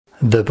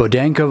The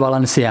Podenco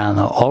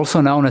Valenciano,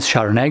 also known as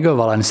Xarnego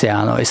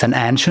Valenciano, is an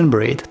ancient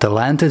breed,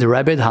 talented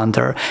rabbit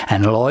hunter,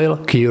 and loyal,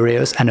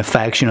 curious, and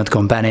affectionate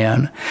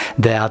companion.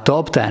 There are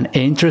top 10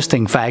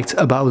 interesting facts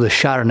about the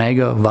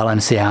Xarnego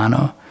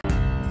Valenciano.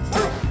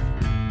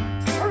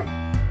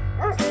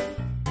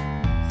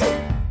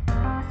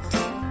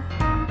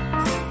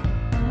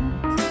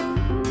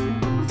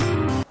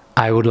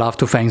 I would love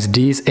to thank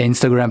these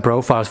Instagram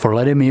profiles for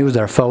letting me use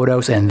their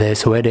photos in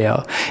this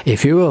video.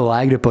 If you will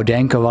like the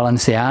Podenco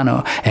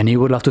Valenciano and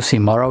you would love to see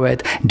more of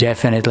it,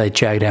 definitely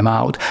check them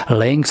out.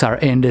 Links are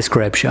in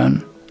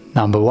description.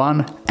 Number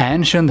 1.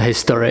 Ancient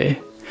history.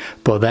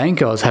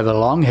 Podencos have a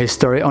long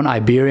history on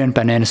Iberian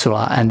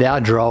Peninsula, and there are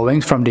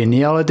drawings from the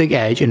Neolithic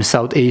age in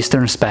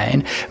southeastern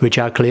Spain, which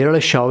are clearly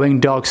showing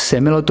dogs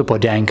similar to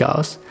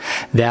Podencos.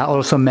 There are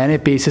also many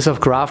pieces of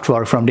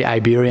craftwork from the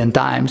Iberian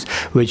times,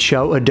 which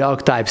show a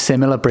dog type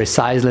similar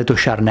precisely to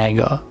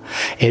Xarnego.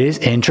 It is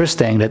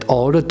interesting that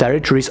all the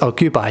territories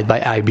occupied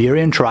by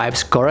Iberian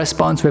tribes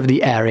corresponds with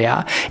the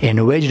area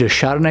in which the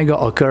Xarnego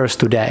occurs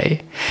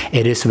today.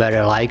 It is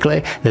very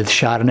likely that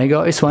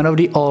Xarnego is one of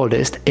the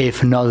oldest,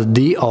 if not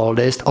the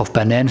oldest, of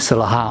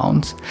peninsula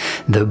hounds.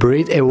 The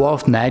breed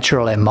evolved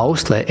naturally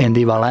mostly in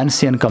the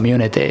Valencian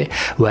community,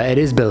 where it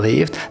is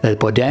believed that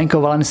Podenco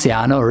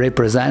Valenciano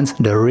represents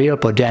the real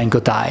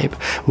Podenco type,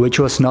 which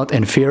was not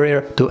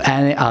inferior to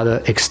any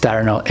other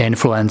external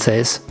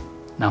influences.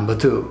 Number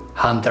 2.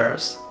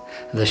 Hunters.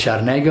 The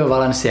Xarnego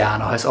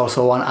Valenciano has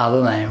also one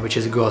other name, which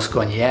is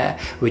Gascognier,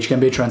 which can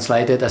be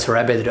translated as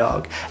rabbit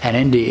dog, and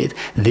indeed,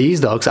 these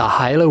dogs are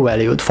highly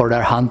valued for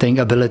their hunting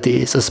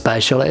abilities,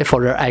 especially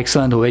for their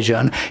excellent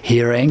vision,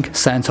 hearing,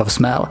 sense of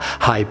smell,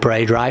 high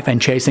prey drive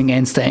and chasing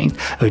instinct,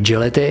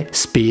 agility,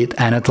 speed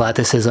and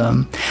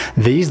athleticism.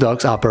 These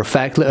dogs are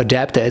perfectly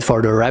adapted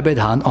for the rabbit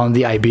hunt on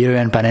the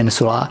Iberian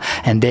Peninsula,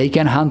 and they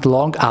can hunt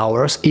long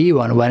hours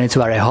even when it's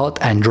very hot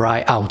and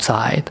dry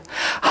outside.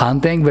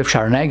 Hunting with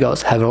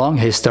Xarnegos have long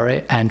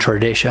history and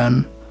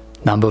tradition.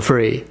 Number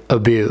 3.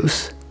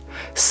 Abuse.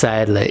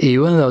 Sadly,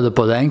 even though the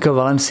Podenco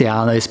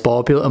Valenciano is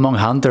popular among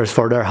hunters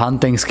for their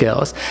hunting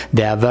skills,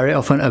 they are very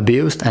often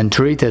abused and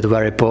treated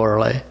very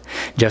poorly.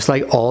 Just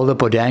like all the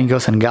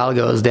Podencos and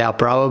Galgos, they are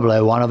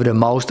probably one of the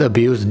most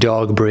abused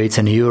dog breeds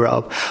in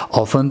Europe,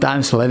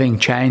 oftentimes living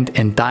chained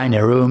in tiny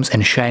rooms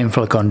in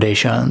shameful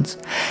conditions.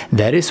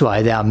 That is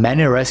why there are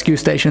many rescue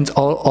stations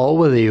all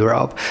over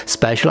Europe,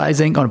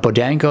 specializing on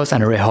Podencos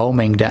and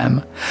rehoming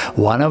them.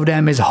 One of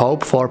them is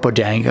Hope for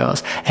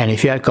Podencos, and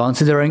if you are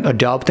considering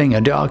adopting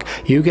a dog,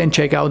 you can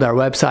check out our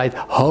website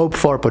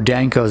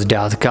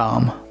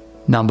hopeforpodencos.com.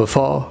 Number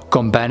 4.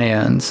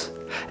 Companions.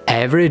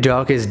 Every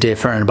dog is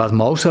different, but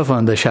most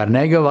often the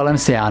Xarnego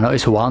Valenciano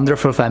is a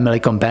wonderful family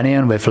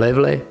companion with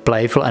lively,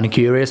 playful and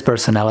curious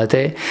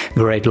personality,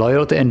 great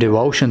loyalty and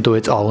devotion to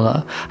its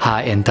owner,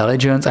 high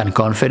intelligence and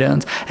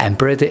confidence, and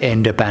pretty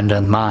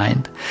independent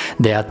mind.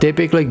 They are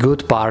typically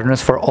good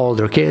partners for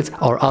older kids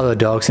or other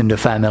dogs in the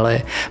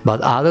family, but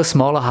other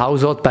smaller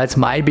household pets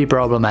might be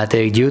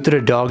problematic due to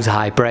the dog's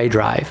high prey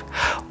drive.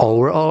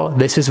 Overall,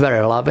 this is a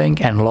very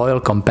loving and loyal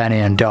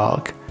companion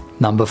dog.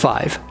 Number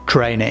 5.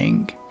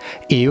 Training.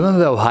 Even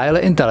though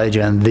highly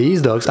intelligent,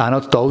 these dogs are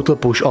not total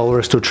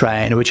pushovers to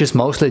train, which is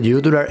mostly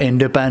due to their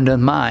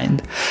independent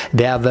mind.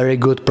 They are very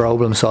good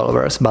problem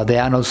solvers, but they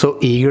are not so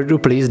eager to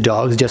please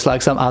dogs just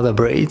like some other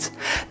breeds.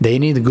 They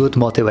need good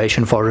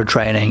motivation for the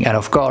training and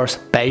of course,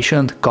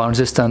 patient,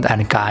 consistent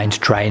and kind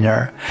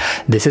trainer.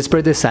 This is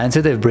pretty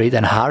sensitive breed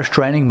and harsh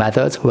training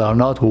methods will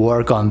not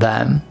work on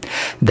them.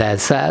 That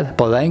said,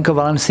 Podenco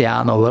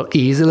Valenciano will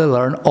easily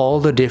learn all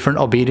the different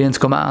obedience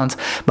commands,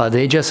 but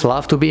they just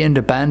love to be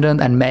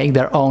independent and make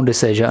their own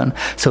decision,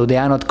 so they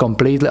are not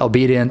completely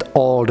obedient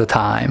all the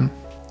time.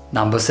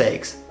 Number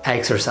 6.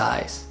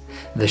 Exercise.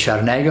 The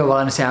Xarnego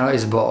Valenciano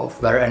is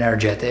both very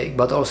energetic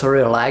but also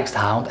relaxed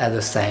hound at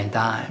the same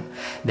time.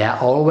 They are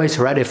always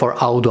ready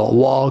for outdoor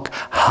walk,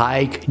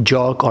 hike,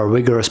 jog or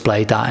vigorous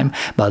playtime,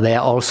 but they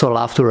also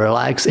love to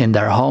relax in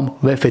their home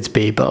with its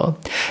people.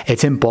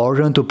 It's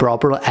important to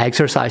properly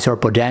exercise your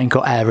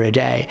Podenco every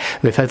day,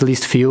 with at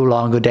least few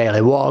longer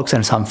daily walks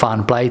and some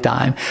fun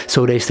playtime,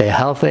 so they stay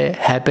healthy,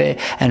 happy,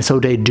 and so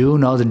they do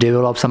not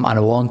develop some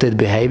unwanted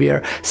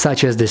behavior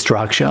such as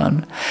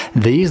destruction.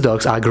 These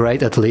dogs are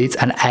great athletes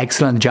and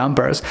excellent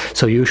jumpers,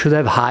 so you should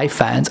have high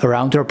fence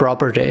around your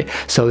property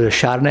so the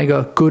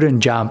Xarnego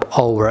couldn't jump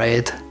over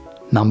it.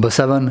 Number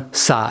 7.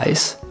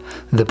 Size.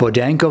 The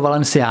Podenco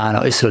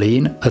Valenciano is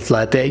lean,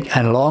 athletic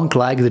and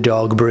long-legged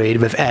dog breed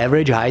with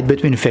average height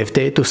between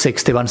 50 to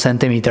 61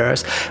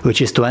 cm,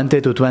 which is 20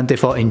 to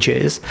 24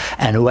 inches,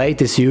 and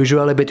weight is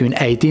usually between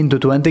 18 to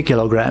 20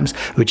 kg,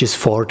 which is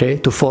 40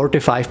 to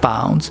 45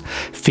 pounds.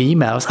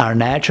 Females are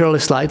naturally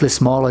slightly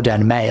smaller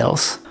than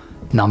males.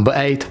 Number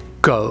 8.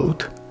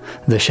 Coat.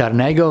 The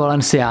Xarnego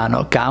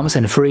Valenciano comes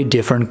in 3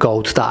 different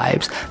coat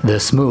types: the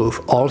smooth,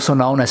 also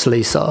known as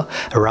liso,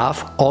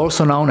 rough,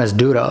 also known as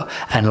duro,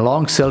 and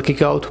long silky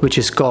coat, which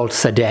is called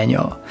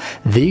sedeño.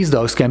 These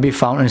dogs can be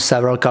found in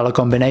several color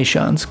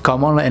combinations,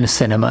 commonly in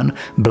cinnamon,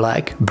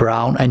 black,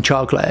 brown and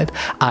chocolate,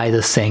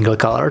 either single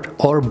colored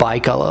or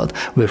bicolored,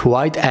 with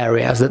white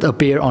areas that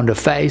appear on the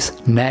face,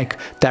 neck,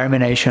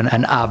 termination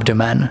and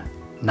abdomen.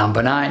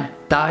 Number 9.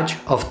 Touch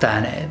of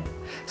tannid.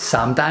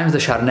 Sometimes the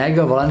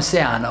Xarnego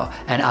Valenciano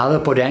and other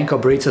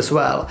Podenco breeds as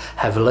well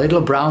have a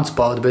little brown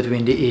spot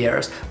between the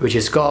ears, which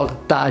is called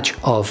touch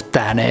of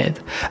tannid.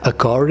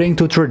 According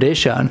to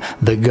tradition,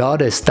 the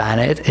goddess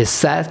Tannid is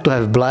said to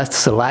have blessed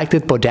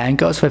selected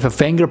Podencos with a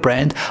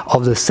fingerprint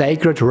of the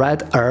sacred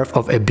red earth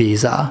of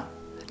Ibiza.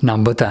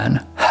 Number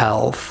 10.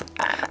 Health.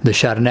 The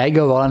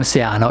Xarnego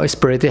Valenciano is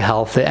pretty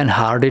healthy and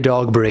hardy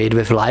dog breed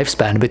with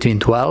lifespan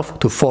between 12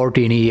 to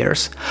 14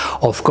 years.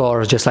 Of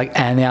course, just like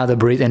any other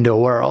breed in the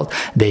world,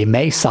 they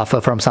may suffer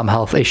from some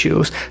health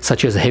issues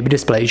such as hip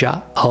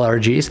dysplasia,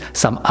 allergies,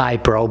 some eye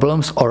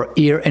problems or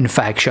ear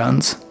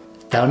infections.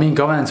 Tell me in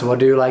comments what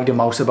do you like the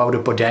most about the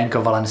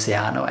Podenco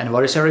Valenciano and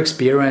what is your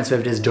experience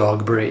with this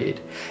dog breed.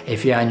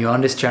 If you are new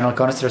on this channel,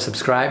 consider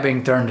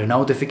subscribing, turn the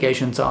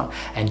notifications on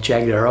and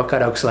check the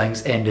Rocadog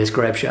links in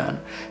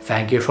description.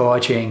 Thank you for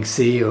watching,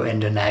 see you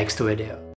in the next video.